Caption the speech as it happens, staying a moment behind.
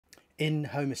In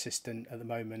Home Assistant at the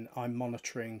moment, I'm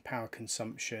monitoring power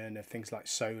consumption of things like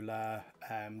solar,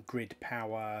 grid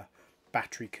power,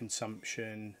 battery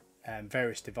consumption,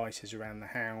 various devices around the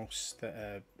house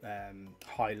that are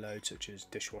high load, such as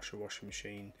dishwasher, washing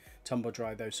machine, tumble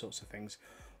dryer, those sorts of things.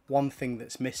 One thing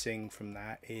that's missing from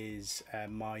that is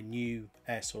my new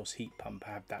air source heat pump.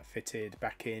 I had that fitted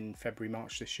back in February,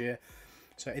 March this year.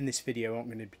 So in this video, what I'm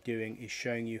going to be doing is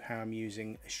showing you how I'm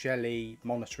using a Shelly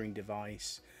monitoring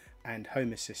device and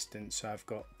Home Assistant, so I've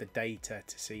got the data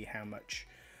to see how much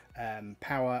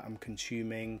power I'm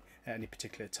consuming at any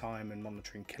particular time, and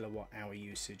monitoring kilowatt hour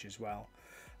usage as well.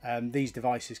 These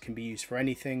devices can be used for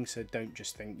anything, so don't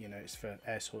just think, you know, it's for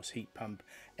air source heat pump.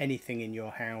 Anything in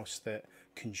your house that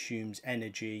consumes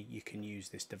energy, you can use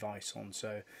this device on.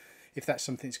 So if that's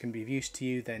something that's going to be of use to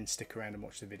you, then stick around and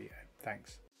watch the video.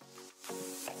 Thanks.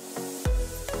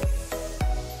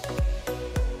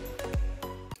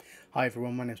 Hi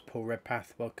everyone, my name is Paul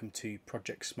Redpath. Welcome to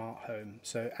Project Smart Home.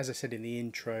 So as I said in the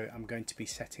intro, I'm going to be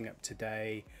setting up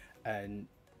today a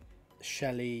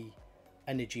Shelly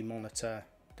energy monitor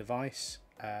device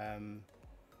for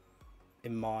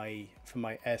my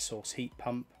air source heat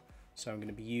pump. So I'm going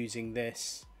to be using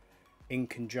this in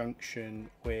conjunction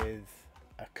with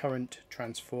a current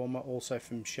transformer, also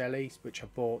from Shelly, which I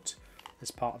bought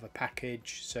as part of a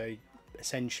package. So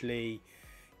essentially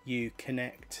you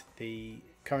connect the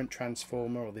current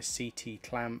transformer or this CT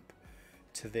clamp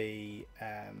to the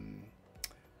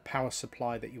power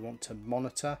supply that you want to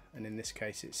monitor, and in this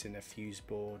case it's in a fuse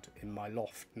board in my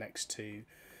loft next to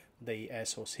the air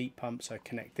source heat pump. So I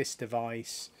connect this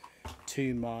device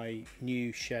to my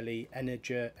new Shelly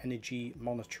energy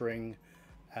monitoring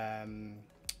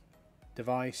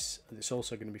device that's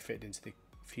also going to be fitted into the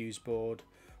fuse board.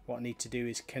 What I need to do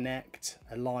is connect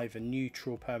a live and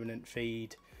neutral permanent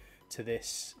feed to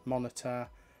this monitor,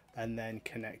 and then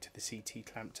connect the CT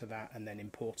clamp to that, and then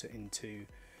import it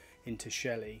into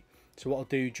Shelly. So what I'll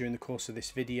do during the course of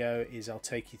this video is I'll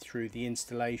take you through the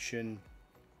installation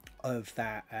of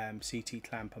that CT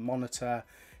clamp and monitor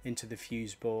into the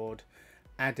fuse board,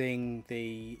 adding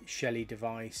the Shelly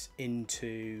device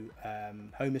into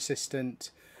Home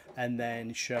Assistant, and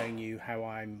then showing you how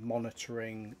I'm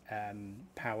monitoring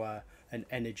power and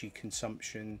energy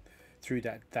consumption through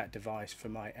that device for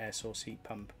my air source heat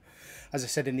pump. As I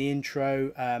said in the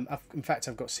intro, in fact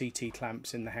I've got CT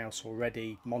clamps in the house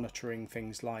already monitoring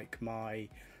things like my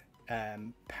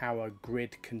power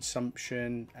grid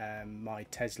consumption, my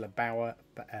Tesla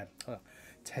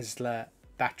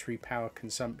battery power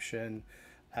consumption.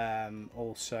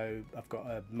 Also I've got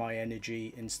a My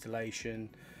Energy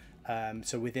installation.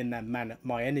 So within that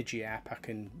My Energy app I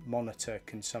can monitor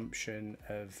consumption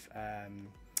of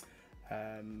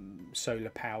solar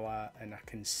power, and I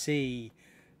can see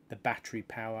the battery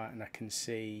power, and I can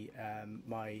see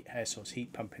my air source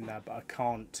heat pump in there, but I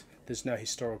can't, there's no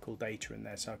historical data in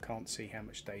there, so I can't see how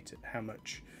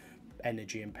much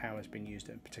energy and power has been used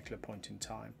at a particular point in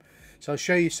time. So I'll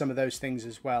show you some of those things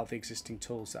as well, the existing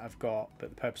tools that I've got, but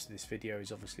the purpose of this video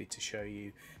is obviously to show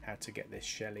you how to get this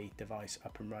Shelly device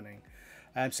up and running.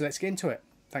 So let's get into it.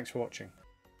 Thanks for watching.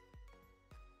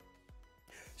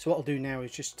 So what I'll do now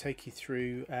is just take you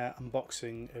through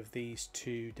unboxing of these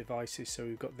two devices. So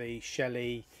we've got the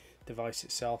Shelly device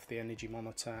itself, the energy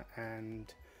monitor,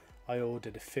 and I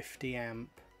ordered a 50 amp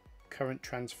current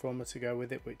transformer to go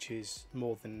with it, which is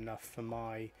more than enough for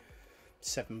my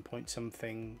 7 point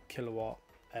something kilowatt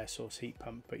air source heat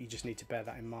pump, but you just need to bear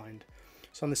that in mind.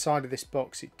 So on the side of this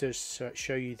box it does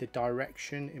show you the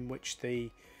direction in which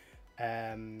the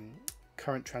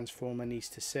current transformer needs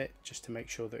to sit, just to make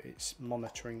sure that it's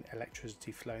monitoring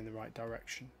electricity flow in the right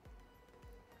direction.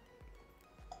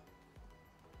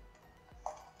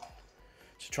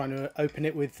 So trying to open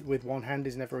it with one hand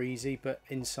is never easy, but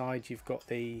inside you've got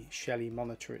the Shelly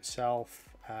monitor itself.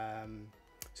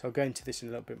 So I'll go into this in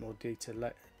a little bit more detail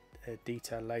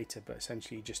later, but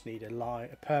essentially you just need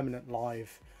a permanent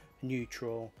live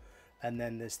neutral, and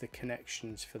then there's the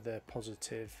connections for the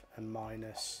positive and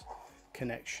minus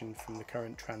connection from the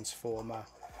current transformer.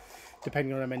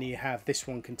 Depending on how many you have, this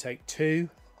one can take two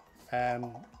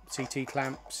CT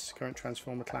clamps, current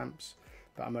transformer clamps,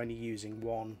 but I'm only using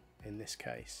one in this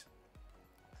case.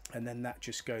 And then that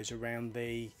just goes around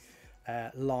the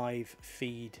live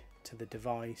feed to the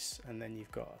device, and then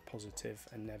you've got a positive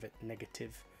and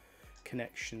negative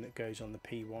connection that goes on the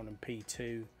P1 and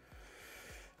P2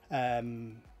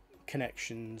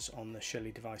 connections on the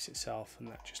Shelly device itself, and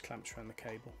that just clamps around the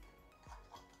cable.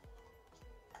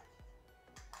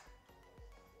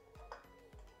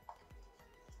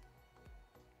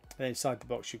 Then inside the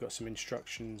box you've got some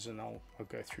instructions, and I'll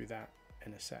go through that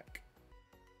in a sec.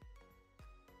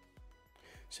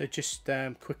 So just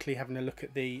quickly having a look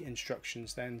at the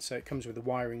instructions then. So it comes with a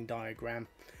wiring diagram.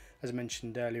 As I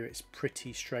mentioned earlier, it's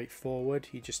pretty straightforward.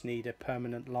 You just need a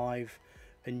permanent live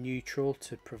and neutral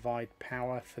to provide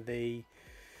power for the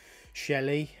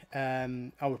Shelly.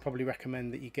 I would probably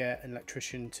recommend that you get an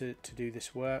electrician to do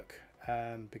this work,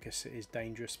 because it is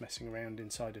dangerous messing around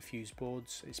inside of fuse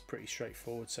boards. It's pretty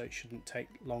straightforward, so it shouldn't take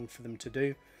long for them to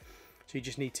do. So you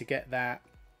just need to get that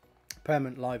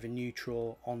permanent live and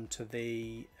neutral onto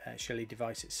the Shelly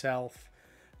device itself,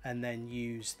 and then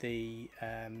use the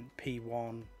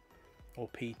P1 or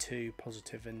P2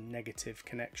 positive and negative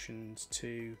connections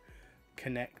to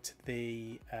connect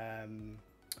the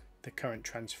current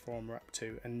transformer up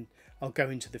to. And I'll go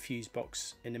into the fuse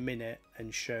box in a minute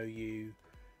and show you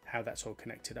how that's all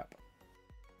connected up.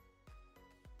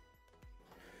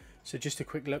 So just a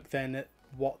quick look then at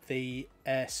what the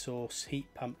air source heat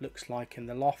pump looks like in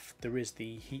the loft. There is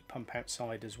the heat pump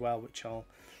outside as well, which I'll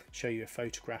show you a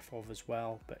photograph of as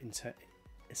well. But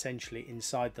essentially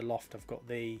inside the loft I've got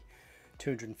the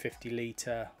 250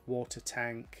 litre water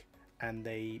tank and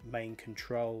the main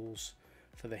controls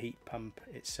for the heat pump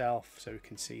itself, so we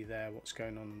can see there what's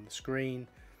going on the screen.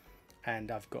 And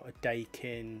I've got a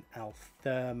Daikin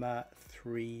Altherma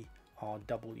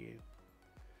 3RW.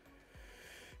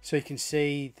 So you can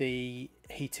see the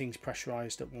heating's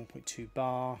pressurized at 1.2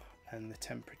 bar, and the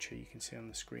temperature you can see on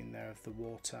the screen there of the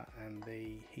water and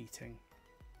the heating.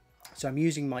 So I'm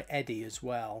using my eddy as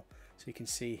well, so you can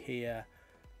see here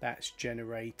that's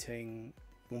generating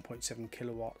 1.7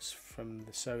 kilowatts from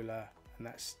the solar, and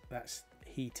that's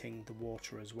heating the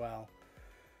water as well.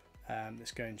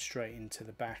 That's going straight into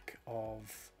the back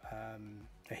of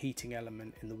a heating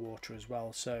element in the water as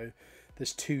well. So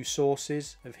there's two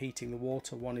sources of heating the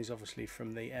water. One is obviously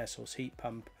from the air source heat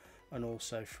pump, and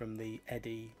also from the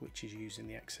eddy, which is using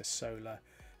the excess solar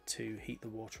to heat the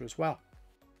water as well.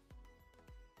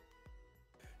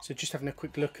 So just having a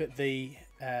quick look at the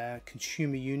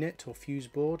consumer unit or fuse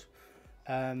board.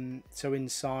 So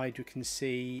inside we can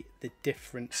see the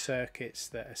different circuits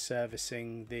that are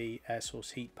servicing the air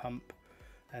source heat pump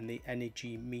and the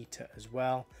energy meter as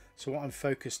well. So what I'm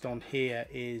focused on here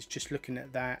is just looking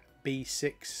at that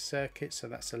B6 circuit. So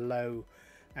that's a low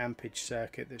ampage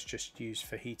circuit that's just used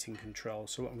for heating control.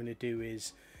 So what I'm going to do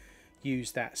is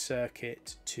use that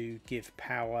circuit to give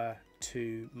power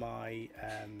to my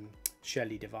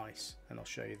Shelly device, and I'll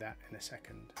show you that in a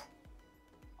second.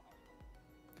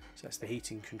 So that's the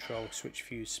heating control switch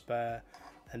fuse spur,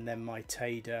 and then my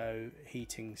Tado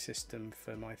heating system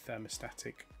for my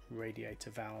thermostatic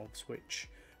radiator valves, which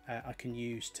I can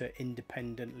use to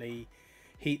independently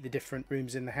heat the different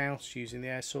rooms in the house using the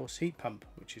air source heat pump,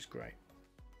 which is great.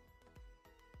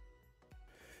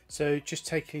 So just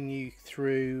taking you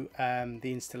through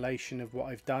the installation of what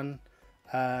I've done.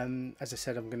 As I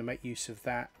said, I'm going to make use of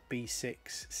that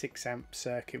B6 6 amp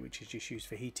circuit, which is just used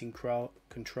for heating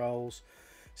controls.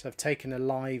 So I've taken a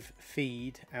live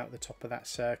feed out the top of that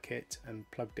circuit and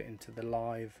plugged it into the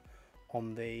live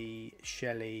on the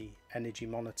Shelly energy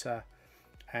monitor,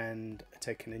 and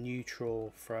taken a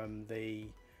neutral from the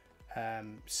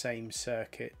same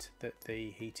circuit that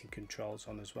the heating controls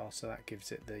on as well. So that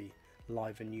gives it the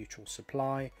live and neutral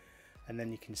supply. And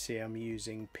then you can see I'm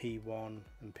using P1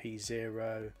 and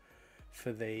P0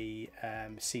 for the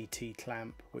CT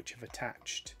clamp, which have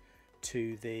attached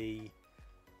to the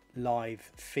live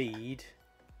feed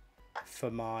for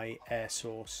my air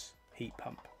source heat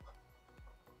pump.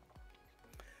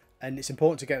 And it's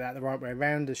important to get that the right way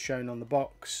around as shown on the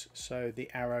box. So the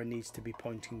arrow needs to be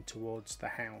pointing towards the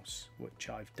house, which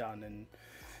I've done and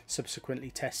subsequently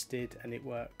tested, and it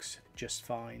works just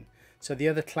fine. So the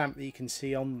other clamp that you can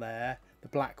see on there, the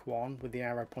black one with the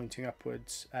arrow pointing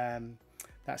upwards,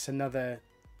 that's another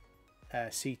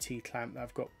CT clamp that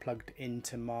I've got plugged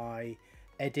into my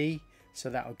eddy. So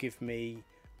that will give me,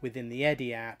 within the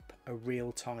eddy app, a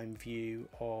real-time view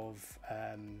of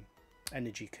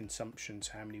energy consumption,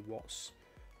 so how many watts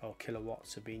or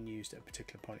kilowatts are being used at a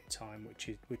particular point in time,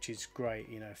 which is great,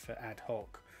 you know, for ad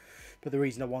hoc. But the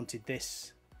reason I wanted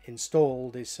this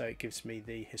installed is so it gives me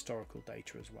the historical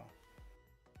data as well.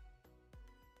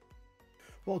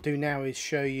 What I'll do now is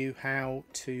show you how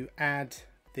to add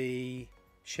the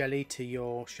Shelly to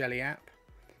your Shelly app.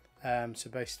 So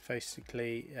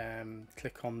basically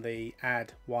click on the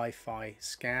add Wi-Fi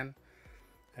scan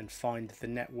and find the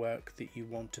network that you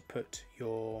want to put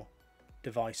your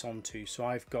device onto. So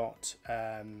I've got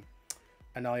an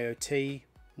IoT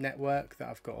network that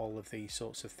I've got all of these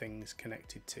sorts of things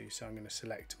connected to. So I'm going to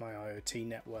select my IoT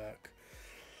network,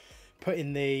 put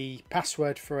in the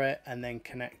password for it, and then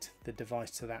connect the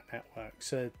device to that network.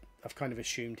 So I've kind of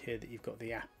assumed here that you've got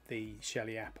the app, the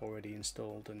Shelly app already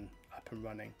installed and up and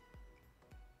running.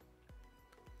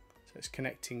 So it's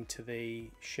connecting to the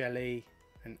Shelly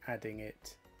and adding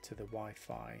it to the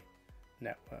Wi-Fi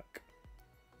network.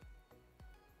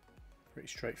 Pretty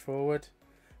straightforward.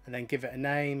 And then give it a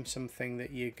name, something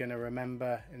that you're going to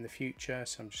remember in the future.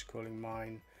 So I'm just calling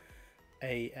mine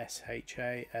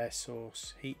ASHA, Air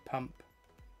Source Heat Pump.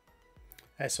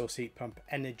 Air Source Heat Pump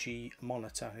Energy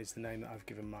Monitor is the name that I've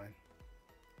given mine.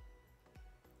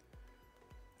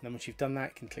 And then once you've done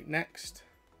that, you can click Next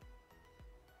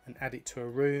and add it to a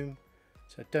room.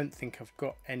 So I don't think I've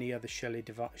got any other Shelly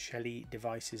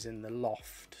devices in the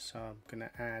loft. So I'm going to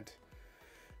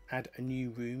add a new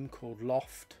room called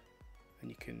Loft. And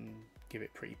you can give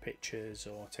it pretty pictures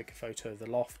or take a photo of the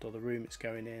loft or the room it's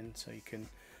going in, so you can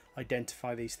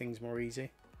identify these things more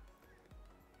easy.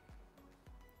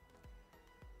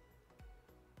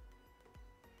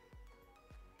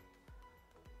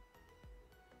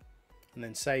 And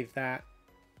then save that,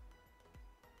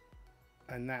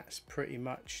 and that's pretty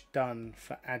much done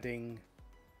for adding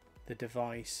the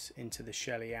device into the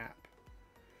Shelly app.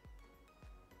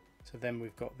 So then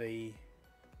we've got the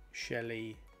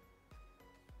Shelly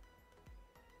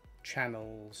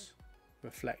channels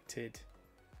reflected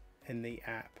in the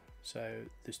app. So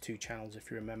there's two channels,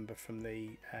 if you remember, from the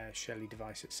Shelly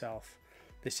device itself.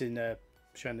 This is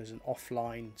shown as an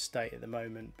offline state at the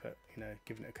moment, but you know,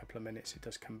 given it a couple of minutes, it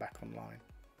does come back online.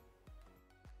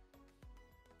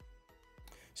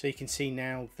 So you can see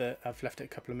now that I've left it a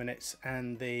couple of minutes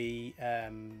and the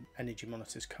energy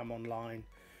monitors come online.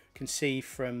 You can see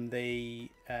from the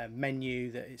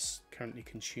menu that it's currently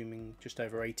consuming just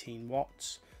over 18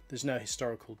 watts. There's no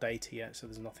historical data yet, so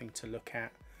there's nothing to look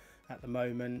at the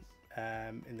moment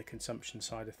in the consumption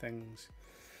side of things.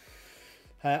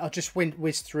 I'll just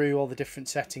whiz through all the different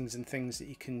settings and things that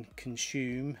you can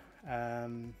consume,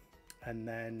 and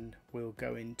then we'll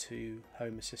go into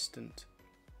Home Assistant.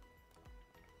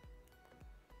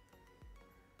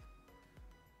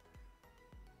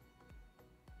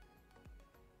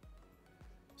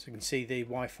 So you can see the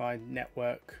Wi-Fi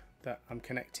network that I'm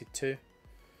connected to.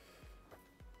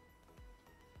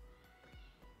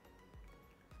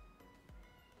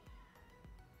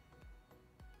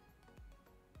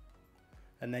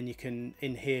 And then you can,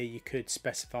 in here, you could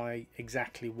specify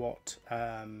exactly what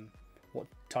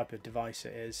type of device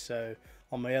it is. So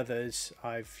on my others,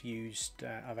 I've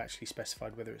actually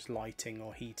specified whether it's lighting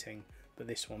or heating, but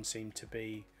this one seemed to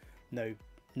be no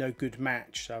good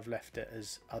match, so I've left it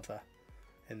as other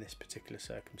in this particular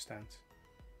circumstance.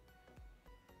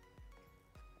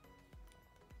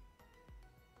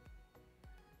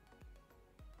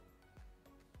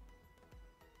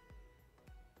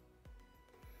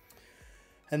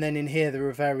 And then in here there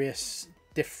are various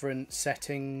different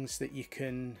settings that you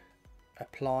can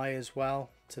apply as well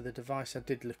to the device. I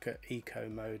did look at eco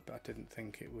mode, but I didn't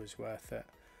think it was worth it.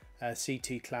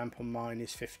 CT clamp on mine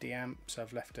is 50 amps, so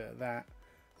I've left it at that.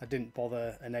 I didn't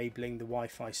bother enabling the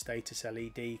Wi-Fi status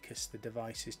LED because the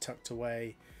device is tucked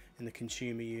away in the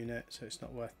consumer unit, so it's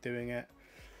not worth doing it.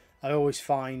 I always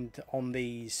find on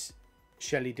these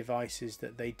Shelly devices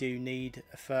that they do need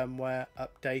a firmware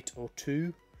update or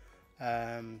two.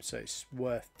 So it's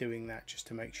worth doing that just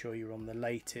to make sure you're on the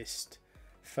latest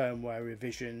firmware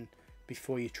revision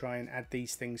before you try and add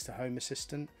these things to Home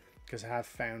Assistant, because I have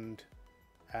found,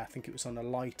 I think it was on a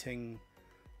lighting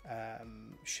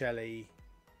Shelly,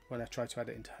 when I tried to add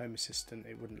it into Home Assistant,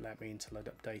 it wouldn't let me until I'd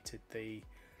updated the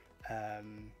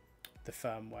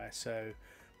firmware. So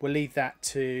we'll leave that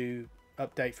to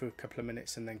update for a couple of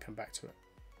minutes and then come back to it.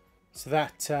 So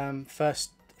that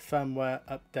first firmware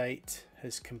update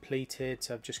has completed,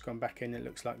 so I've just gone back in. It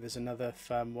looks like there's another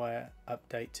firmware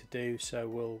update to do, so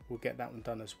we'll get that one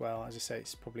done as well. As I say,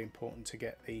 it's probably important to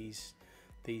get these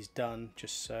done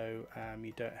just so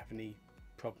you don't have any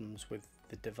problems with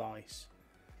the device.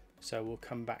 So we'll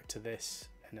come back to this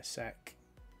in a sec.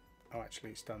 Oh,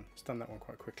 actually it's done that one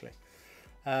quite quickly,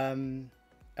 and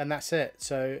that's it.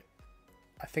 So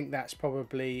I think that's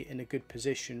probably in a good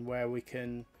position where we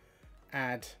can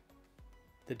add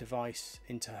the device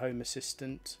into Home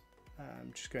Assistant.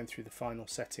 Just going through the final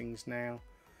settings now.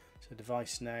 So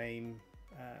device name,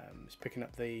 it's picking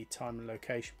up the time and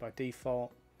location by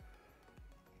default.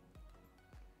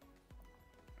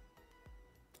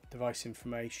 Device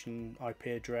information, IP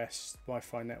address,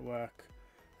 Wi-Fi network.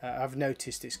 I've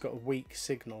noticed it's got a weak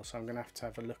signal, so I'm going to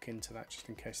have a look into that just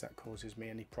in case that causes me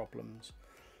any problems.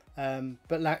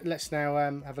 But let's now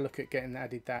have a look at getting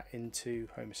that into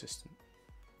Home Assistant.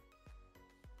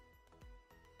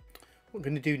 What I'm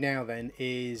going to do now then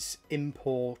is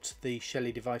import the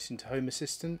Shelly device into Home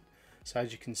Assistant. So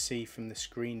as you can see from the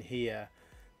screen here,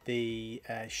 the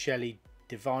Shelly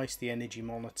device, the energy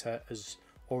monitor, has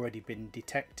already been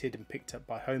detected and picked up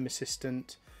by Home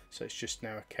Assistant. So it's just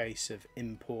now a case of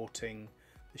importing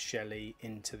the Shelly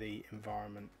into the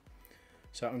environment.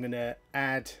 So I'm going to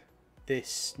add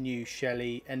this new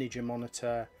Shelly energy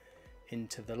monitor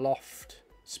into the loft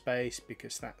space,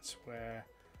 because that's where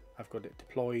I've got it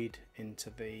deployed, into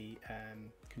the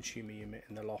consumer unit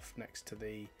in the loft next to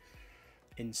the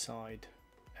inside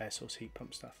air source heat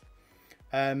pump stuff.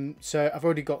 So I've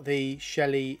already got the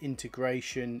Shelly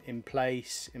integration in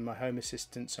place in my Home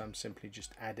Assistant, so I'm simply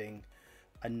just adding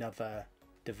another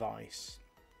device.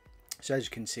 So as you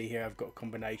can see here, I've got a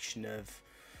combination of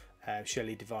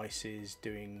Shelly devices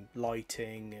doing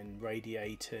lighting and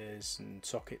radiators and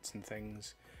sockets and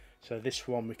things. So this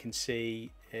one we can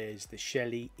see is the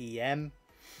Shelly EM.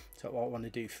 So what I want to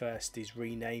do first is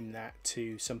rename that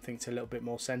to something that's a little bit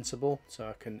more sensible, so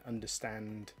I can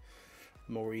understand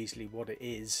more easily what it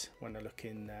is when I look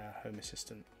in Home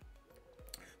Assistant.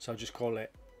 So I'll just call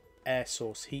it Air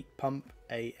Source Heat Pump,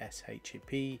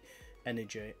 ASHP,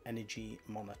 Energy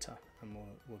Monitor, and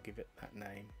we'll give it that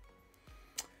name.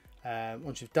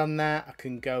 Once you've done that, I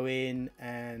can go in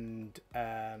and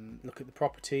look at the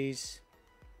properties,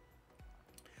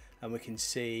 and we can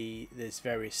see there's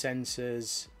various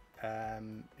sensors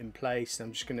in place.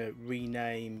 I'm just going to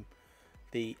rename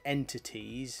the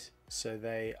entities so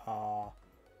they are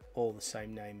all the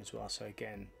same name as well. So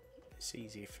again, it's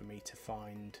easier for me to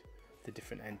find the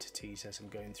different entities as I'm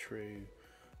going through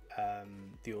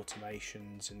the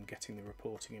automations and getting the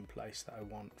reporting in place that I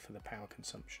want for the power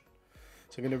consumption.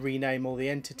 So I'm going to rename all the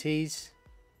entities.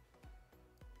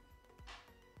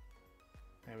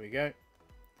 There we go.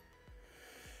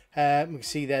 We can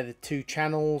see there the two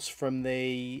channels from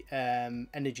the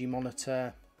energy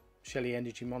monitor, Shelly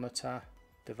energy monitor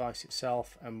device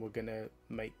itself, and we're going to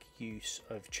make use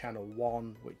of channel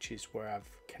 1, which is where I've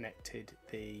connected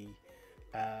the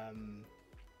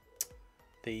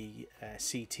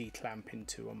CT clamp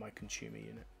into on my consumer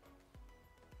unit.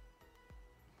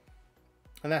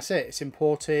 And that's it, it's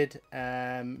imported,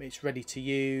 it's ready to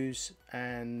use,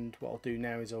 and what I'll do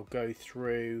now is I'll go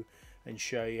through and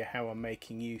show you how I'm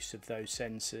making use of those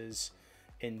sensors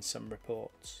in some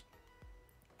reports.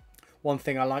 One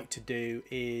thing I like to do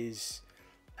is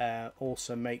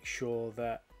also make sure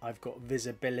that I've got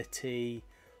visibility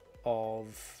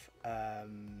of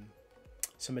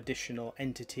some additional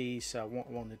entities. So what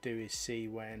I want to do is see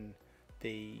when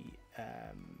the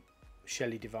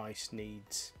Shelly device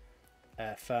needs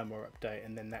a firmware update,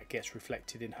 and then that gets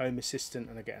reflected in Home Assistant,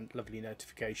 and I get a lovely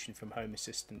notification from Home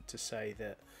Assistant to say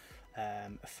that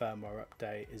a firmware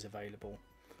update is available.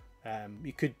 I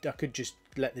could just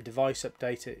let the device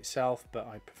update it itself, but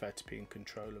I prefer to be in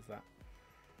control of that.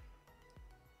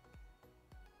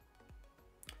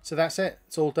 So that's it,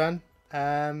 it's all done.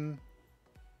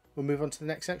 We'll move on to the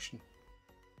next section.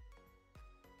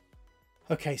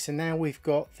 Okay, so now we've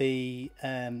got the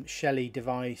Shelly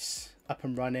device up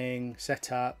and running,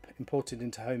 set up, imported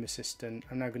into Home Assistant.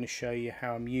 I'm now going to show you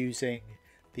how I'm using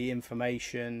the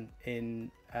information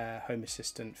in Home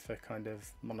Assistant for kind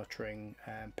of monitoring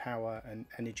power and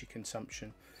energy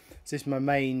consumption. So this is my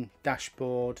main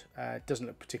dashboard. It doesn't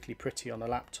look particularly pretty on a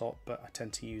laptop, but I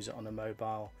tend to use it on a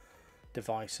mobile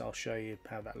device. I'll show you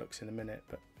how that looks in a minute,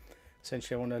 but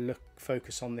essentially I want to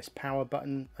focus on this power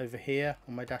button over here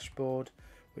on my dashboard,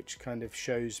 which kind of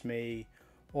shows me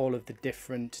all of the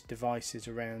different devices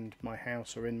around my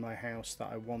house or in my house that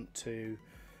I want to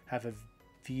have a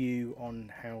view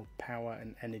on how power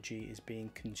and energy is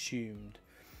being consumed.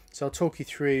 So I'll talk you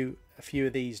through a few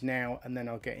of these now, and then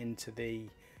I'll get into the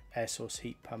air source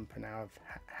heat pump and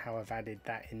how I've added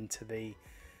that into the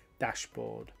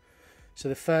dashboard. So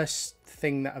the first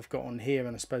thing that I've got on here,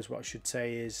 and I suppose what I should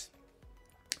say is,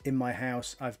 in my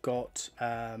house I've got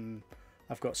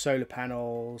solar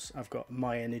panels, I've got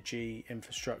my energy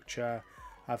infrastructure,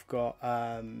 I've got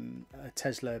a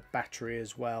Tesla battery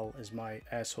as well as my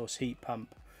air source heat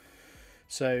pump.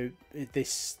 So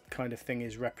this kind of thing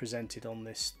is represented on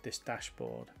this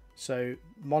dashboard. So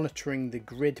monitoring the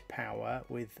grid power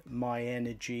with my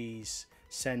energy's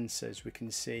sensors, we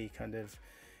can see kind of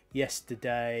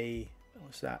yesterday,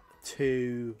 what's that,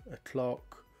 2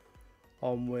 o'clock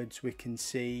onwards, we can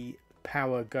see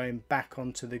power going back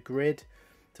onto the grid.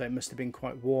 So it must have been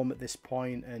quite warm at this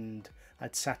point, and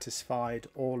I'd satisfied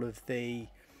all of the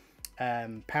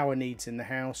power needs in the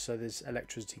house, so there's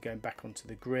electricity going back onto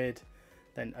the grid.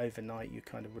 Then overnight you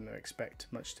kind of wouldn't expect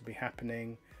much to be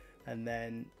happening, and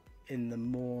then in the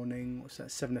morning, what's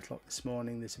that, 7 o'clock this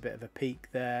morning, there's a bit of a peak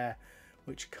there,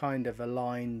 which kind of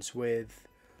aligns with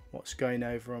what's going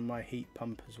over on my heat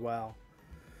pump as well.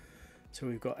 So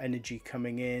we've got energy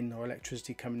coming in, or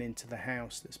electricity coming into the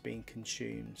house that's being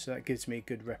consumed. So that gives me a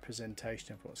good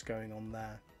representation of what's going on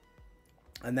there.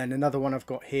 And then another one I've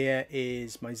got here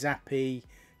is my Zappi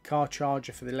car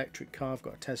charger for the electric car. I've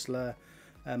got a Tesla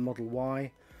Model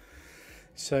Y.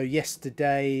 So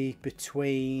yesterday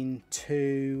between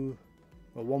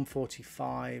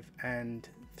 1:45 and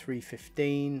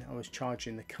 3:15 I was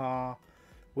charging the car,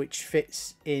 which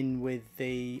fits in with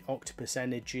the Octopus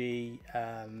Energy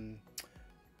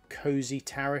cozy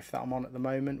tariff that I'm on at the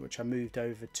moment, which I moved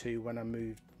over to when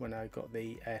I got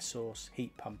the air source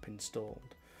heat pump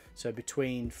installed. So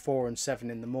between 4 and 7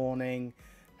 in the morning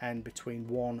and between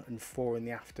 1 and 4 in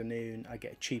the afternoon I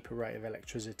get a cheaper rate of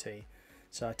electricity.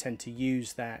 So I tend to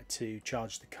use that to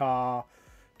charge the car,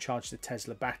 charge the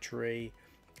Tesla battery,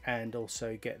 and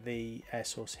also get the air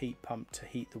source heat pump to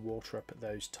heat the water up at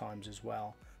those times as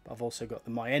well. But I've also got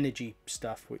the My Energy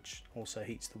stuff, which also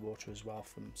heats the water as well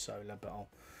from solar, but I'll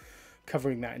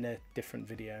covering that in a different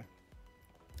video.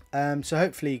 So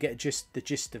hopefully you get the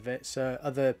gist of it. So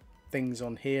other things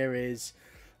on here is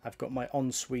I've got my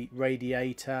ensuite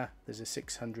radiator. There's a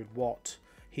 600 watt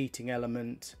heating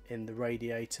element in the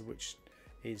radiator, which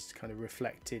is kind of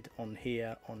reflected on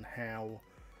here on how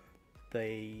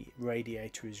the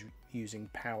radiator is using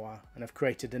power. And I've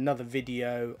created another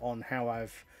video on how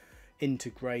I've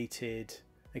integrated,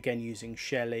 again using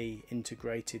Shelly,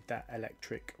 integrated that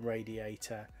electric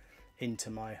radiator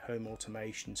into my home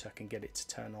automation so I can get it to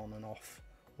turn on and off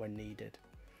when needed.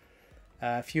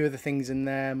 A few other things in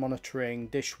there: monitoring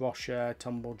dishwasher,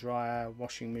 tumble dryer,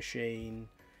 washing machine,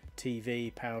 TV,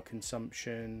 power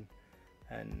consumption,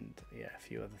 and yeah, a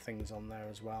few other things on there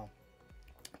as well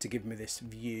to give me this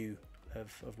view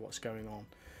of what's going on.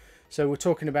 So we're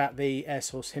talking about the air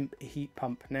source heat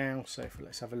pump now, so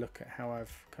let's have a look at how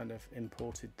I've kind of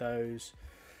imported those.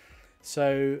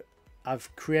 So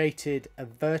I've created a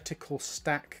vertical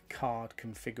stack card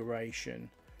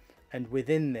configuration, and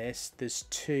within this there's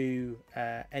two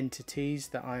entities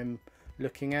that I'm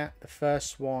looking at. The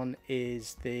first one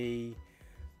is the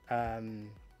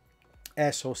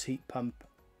air source heat pump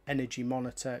energy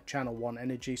monitor, channel 1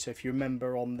 energy. So if you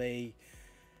remember on the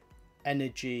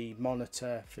energy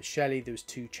monitor for Shelly there was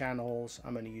 2 channels.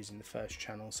 I'm only using the first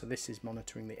channel, so this is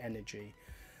monitoring the energy,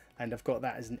 and I've got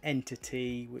that as an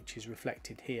entity which is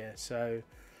reflected here. So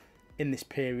in this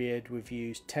period we've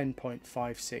used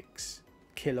 10.56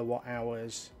 kilowatt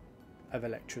hours of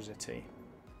electricity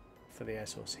for the air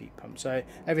source heat pump. So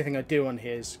everything I do on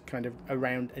here is kind of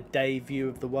around a day view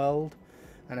of the world,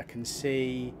 and I can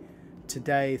see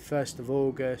today, 1st of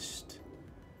August,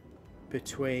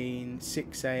 between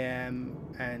 6 AM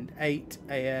and 8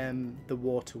 AM the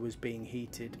water was being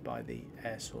heated by the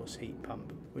air source heat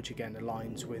pump, which again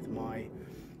aligns with my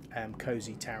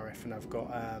cozy tariff, and I've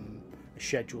got a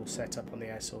schedule set up on the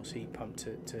air source heat pump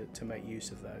to make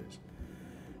use of those.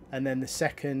 And then the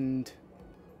second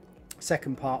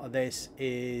part of this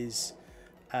is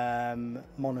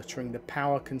monitoring the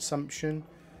power consumption.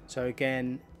 So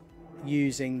again,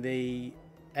 using the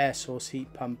air source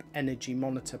heat pump energy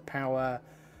monitor power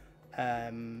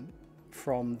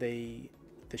from the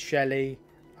Shelly,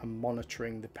 I'm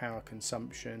monitoring the power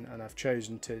consumption, and I've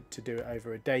chosen to do it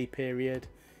over a day period.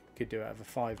 You could do it over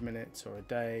 5 minutes or a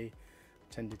day.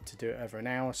 I tended to do it over an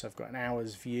hour, so I've got an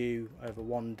hour's view over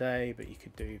 1 day, but you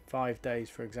could do 5 days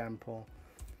for example,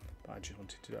 but I just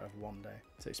wanted to do it over 1 day,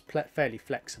 so it's fairly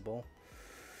flexible.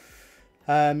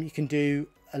 You can do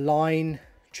a line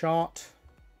chart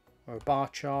or a bar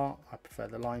chart. I prefer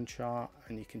the line chart,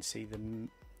 and you can see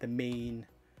the mean,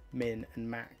 min and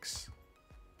max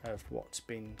of what's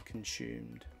been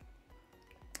consumed.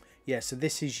 Yeah, so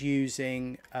this is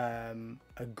using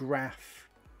a graph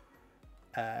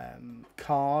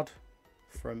card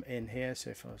from in here.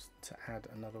 So if I was to add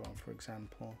another one, for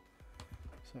example,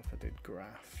 so if I did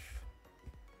graph,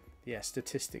 yeah,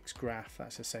 statistics graph,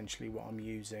 that's essentially what I'm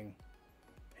using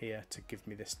here to give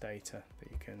me this data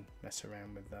that you can mess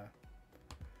around with there.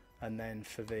 And then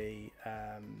for the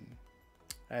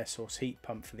air source heat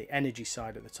pump, for the energy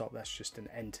side at the top, that's just an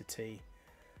entity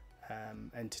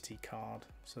card,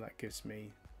 so that gives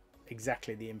me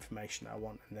exactly the information that I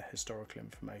want and the historical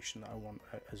information that I want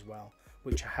as well,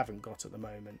 which I haven't got at the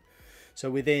moment. So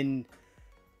within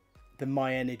the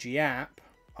My Energy app,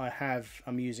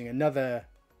 I'm using another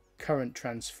current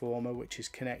transformer which is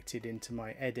connected into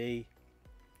my Eddy,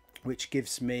 which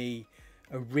gives me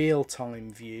a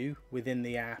real-time view within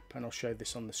the app, and I'll show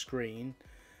this on the screen,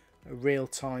 a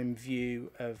real-time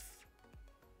view of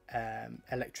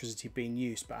electricity being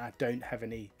used, but I don't have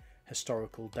any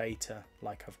historical data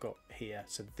like I've got here.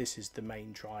 So this is the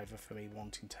main driver for me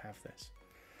wanting to have this.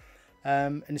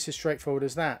 And it's as straightforward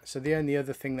as that. So the only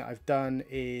other thing that I've done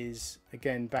is,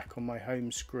 again, back on my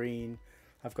home screen,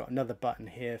 I've got another button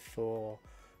here for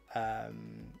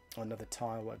another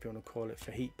tile, whatever you want to call it,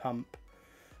 for heat pump.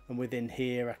 And within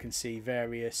here I can see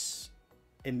various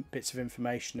bits of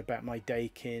information about my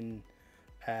Dakin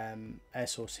air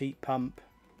source heat pump.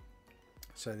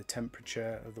 So the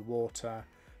temperature of the water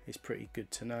is pretty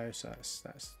good to know. So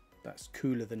that's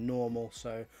cooler than normal.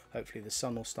 So hopefully the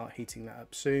sun will start heating that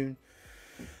up soon.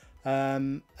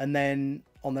 And then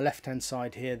on the left hand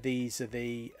side here, these are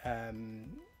the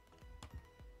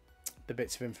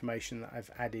bits of information that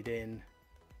I've added in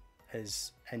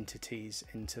as entities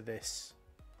into this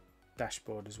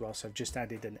dashboard as well. So I've just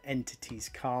added an entities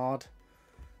card,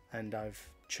 and I've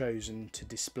chosen to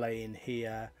display in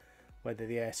here whether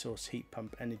the air source heat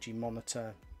pump energy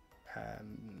monitor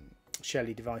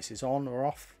Shelly device is on or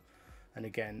off, and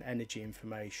again energy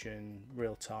information,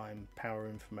 real-time power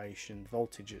information,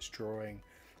 voltage it's drawing,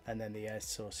 and then the air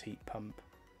source heat pump,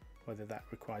 whether that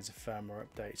requires a firmware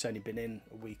update. It's only been in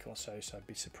a week or so, so I'd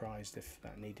be surprised if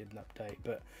that needed an update.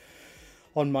 But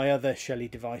on my other Shelly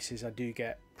devices I do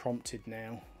get prompted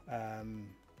now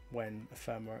when a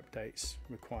firmware update's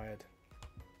required.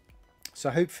 So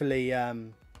hopefully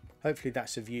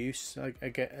that's of use.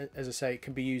 As I say, it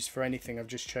can be used for anything. I've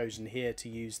just chosen here to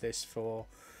use this for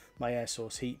my air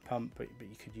source heat pump, but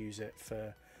you could use it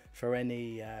for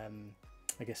any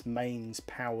I guess mains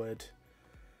powered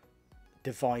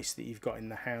device that you've got in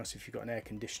the house. If you've got an air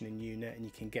conditioning unit and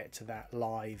you can get to that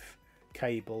live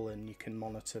cable and you can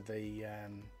monitor the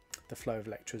flow of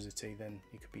electricity, then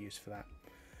you could be used for that.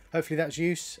 Hopefully that's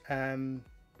use.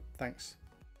 Thanks.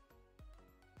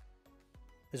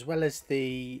 As well as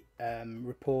the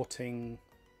reporting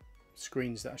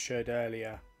screens that I showed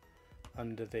earlier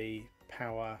under the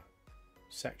power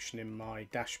section in my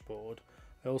dashboard,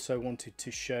 I also wanted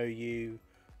to show you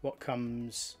what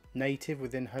comes native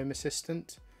within Home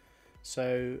Assistant.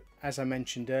 So as I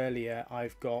mentioned earlier,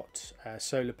 I've got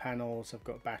solar panels, I've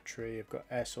got battery, I've got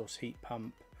air source heat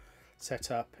pump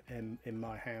set up in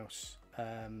my house.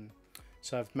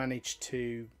 So I've managed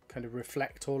to kind of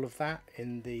reflect all of that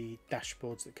in the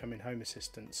dashboards that come in Home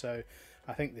Assistant. So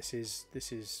I think this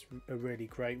is a really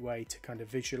great way to kind of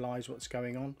visualize what's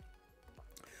going on.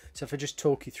 So if I just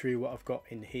talk you through what I've got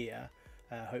in here,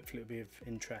 hopefully it'll be of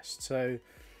interest. So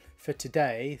for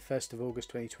today, 1st of August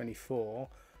 2024,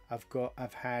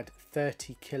 I've had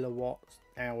 30 kilowatt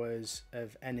hours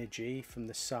of energy from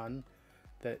the sun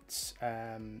that's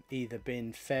either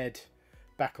been fed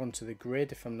back onto the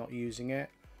grid if I'm not using it,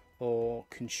 or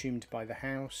consumed by the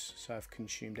house. So I've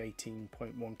consumed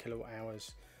 18.1 kilowatt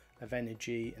hours of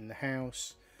energy in the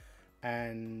house.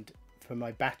 And for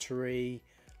my battery,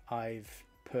 I've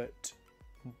put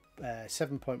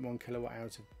 7.1 kilowatt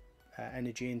hours of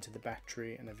energy into the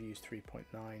battery, and I've used 3.9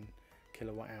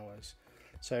 kilowatt hours.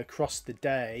 So across the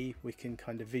day we can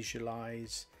kind of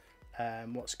visualize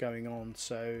what's going on.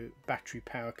 So battery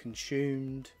power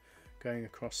consumed going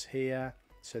across here.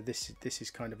 So this is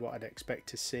kind of what I'd expect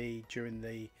to see during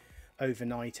the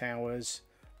overnight hours,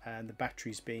 and the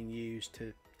batteries being used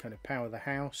to kind of power the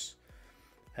house.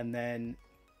 And then,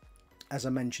 as I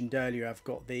mentioned earlier, I've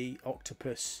got the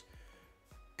Octopus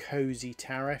Cozy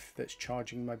tariff that's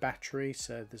charging my battery.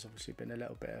 So there's obviously been a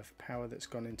little bit of power that's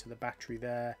gone into the battery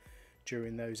there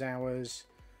during those hours.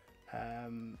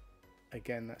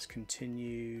 Again, that's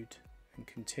continued and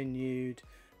continued,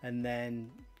 and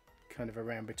then kind of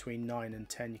around between 9 and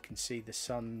 10 you can see the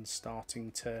sun starting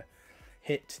to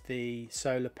hit the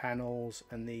solar panels,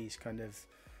 and these kind of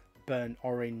burnt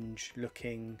orange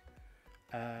looking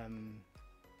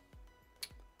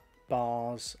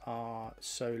bars are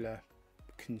solar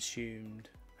consumed,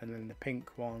 and then the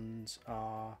pink ones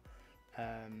are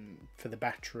for the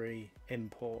battery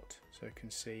import. So you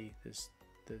can see there's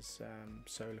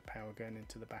solar power going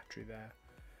into the battery there,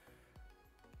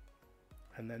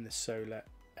 and then the solar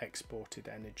exported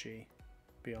energy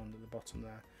beyond at the bottom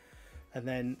there. And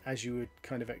then, as you would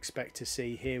kind of expect to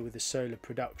see here with the solar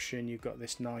production, you've got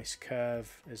this nice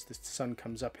curve as the sun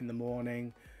comes up in the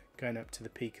morning going up to the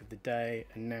peak of the day,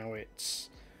 and now it's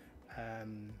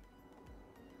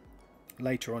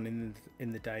later on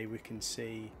in the day we can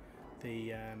see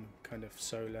the kind of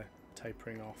solar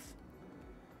tapering off.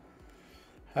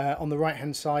 On the right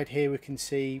hand side here we can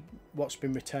see what's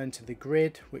been returned to the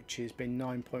grid, which has been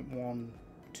 9.12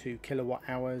 kilowatt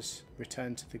hours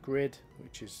returned to the grid,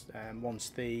 which is once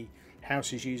the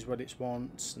house has used what it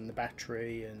wants and the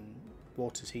battery and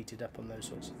water's heated up on those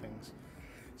sorts of things.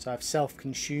 So I've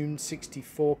self-consumed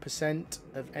 64%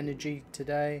 of energy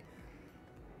today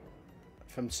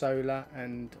from solar,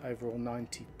 and overall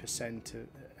 90%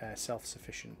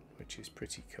 self-sufficient, which is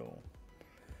pretty cool.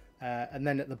 And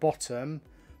then at the bottom,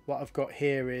 what I've got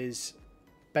here is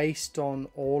based on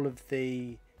all of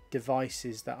the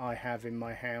devices that I have in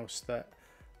my house that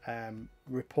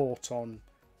report on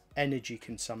energy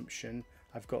consumption.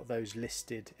 I've got those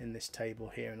listed in this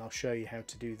table here, and I'll show you how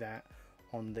to do that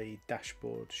on the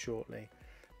dashboard shortly.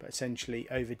 But essentially,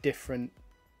 over different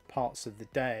parts of the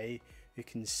day, you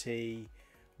can see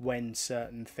when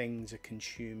certain things are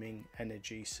consuming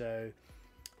energy. So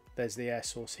there's the air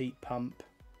source heat pump,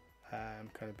 and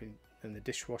the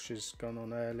dishwasher's gone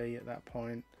on early at that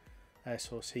point. Air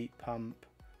source heat pump,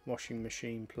 washing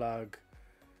machine plug,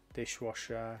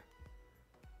 dishwasher,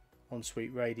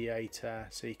 ensuite radiator.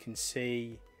 So you can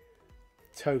see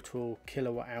total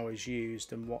kilowatt hours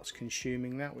used and what's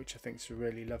consuming that, which I think is a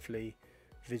really lovely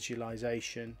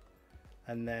visualization.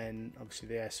 And then obviously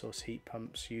the air source heat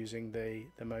pumps using the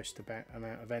most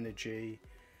amount of energy,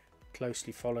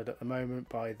 closely followed at the moment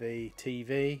by the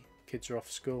TV. Kids are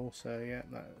off school, so yeah,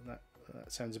 that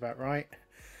sounds about right.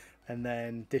 And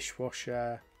then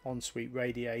dishwasher, ensuite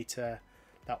radiator,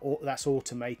 that's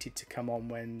automated to come on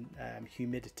when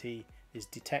humidity is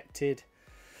detected.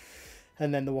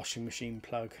 And then the washing machine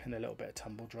plug and a little bit of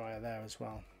tumble dryer there as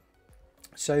well.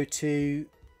 So to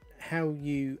how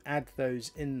you add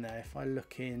those in there, if I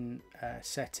look in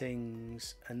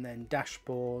settings and then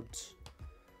dashboards,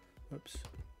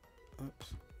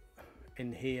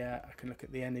 in here I can look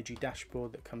at the energy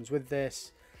dashboard that comes with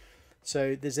this.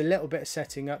 So there's a little bit of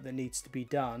setting up that needs to be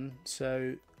done.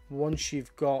 So once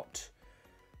you've got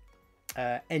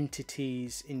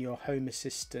entities in your Home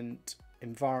Assistant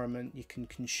environment you can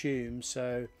consume,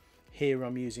 so here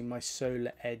I'm using my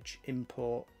Solar Edge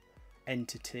import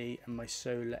entity and my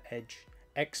Solar Edge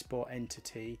export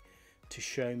entity to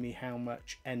show me how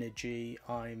much energy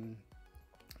I'm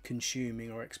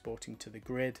consuming or exporting to the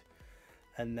grid.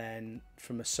 And then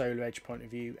from a Solar Edge point of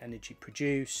view, energy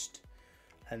produced.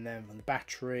 And then from the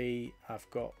battery, I've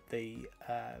got the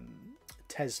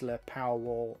Tesla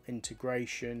Powerwall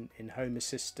integration in Home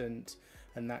Assistant,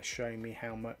 and that's showing me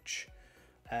how much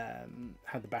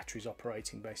how the battery's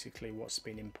operating, basically what's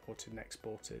been imported and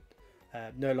exported.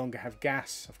 No longer have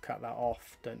gas, I've cut that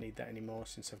off, don't need that anymore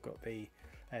since I've got the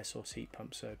air source heat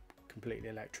pump, so completely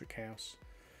electric house.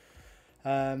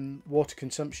 Water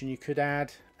consumption you could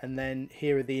add, and then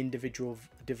here are the individual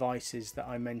devices that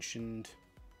I mentioned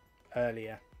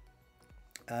earlier.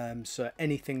 So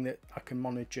anything that I can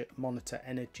monitor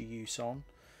energy use on.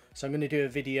 So I'm going to do a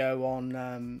video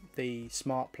on the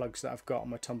smart plugs that I've got on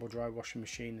my tumble dryer, washing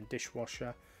machine and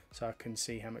dishwasher, so I can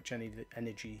see how much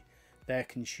energy they're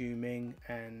consuming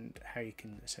and how you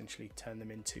can essentially turn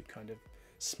them into kind of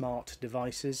smart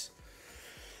devices.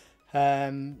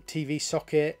 TV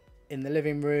socket in the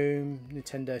living room,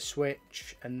 Nintendo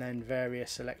Switch, and then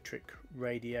various electric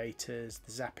radiators,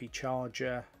 the Zappy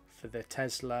charger for the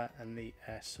Tesla and the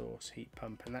air source heat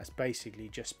pump, and that's basically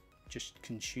just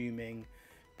consuming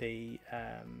the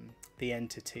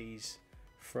entities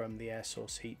from the air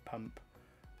source heat pump,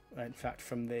 in fact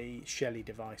from the Shelly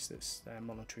device that's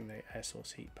monitoring the air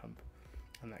source heat pump,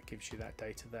 and that gives you that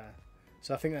data there.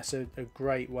 So I think that's a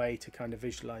great way to kind of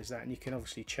visualize that, and you can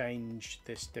obviously change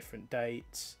this different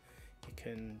dates. You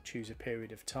can choose a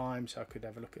period of time, so I could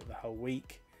have a look at the whole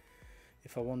week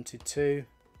if I wanted to,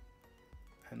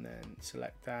 and then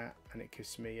select that, and it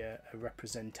gives me a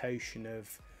representation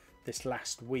of this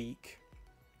last week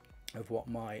of what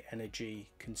my energy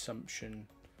consumption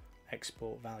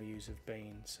export values have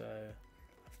been. So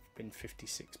I've been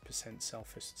 56%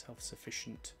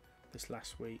 self-sufficient this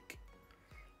last week,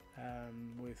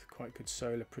 with quite good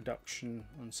solar production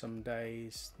on some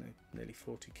days, nearly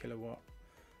 40 kilowatt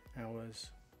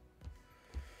hours.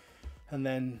 And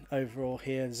then overall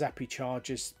here, Zappy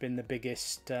charger's been the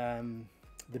biggest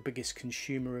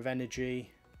consumer of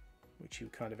energy, which you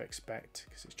kind of expect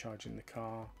because it's charging the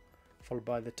car, followed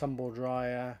by the tumble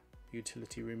dryer,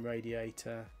 utility room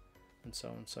radiator, and so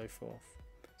on and so forth.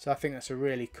 So I think that's a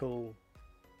really cool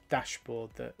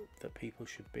dashboard that people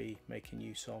should be making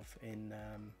use of in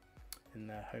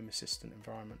their Home Assistant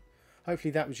environment.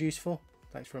 Hopefully that was useful.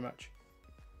 Thanks very much.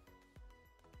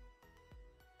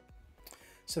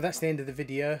 So that's the end of the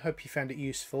video. Hope you found it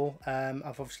useful.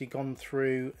 I've obviously gone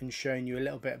through and shown you a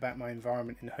little bit about my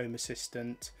environment in Home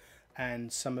Assistant,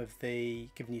 and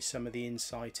given you some of the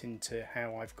insight into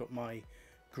how I've got my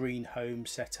green home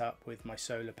set up with my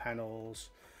solar panels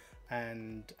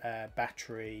and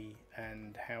battery,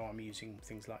 and how I'm using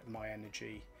things like my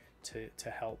energy to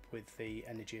help with the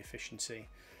energy efficiency.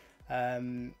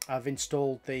 I've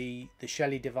installed the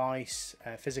Shelly device,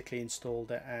 physically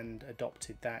installed it and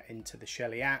adopted that into the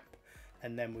Shelly app,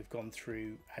 and then we've gone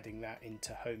through adding that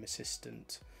into Home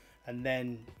Assistant. And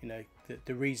then, you know,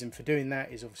 the reason for doing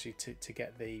that is obviously to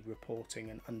get the reporting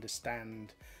and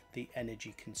understand the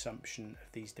energy consumption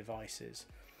of these devices,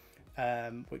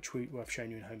 which I've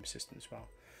shown you in Home Assistant as well.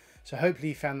 So hopefully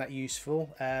you found that useful.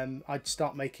 I'd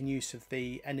start making use of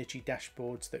the energy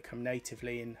dashboards that come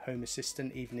natively in Home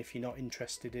Assistant, even if you're not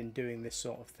interested in doing this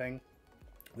sort of thing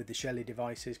with the Shelly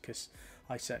devices, because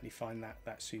I certainly find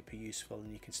that super useful,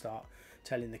 and you can start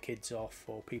telling the kids off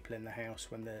or people in the house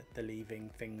when they're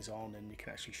leaving things on, and you can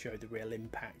actually show the real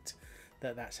impact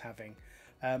that that's having.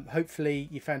 Hopefully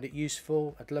you found it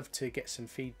useful. I'd love to get some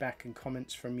feedback and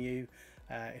comments from you.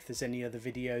 If there's any other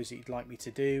videos that you'd like me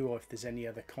to do, or if there's any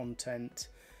other content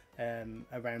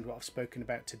around what I've spoken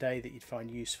about today that you'd find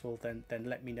useful, then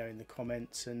let me know in the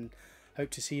comments, and hope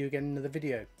to see you again in another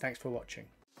video. Thanks for watching.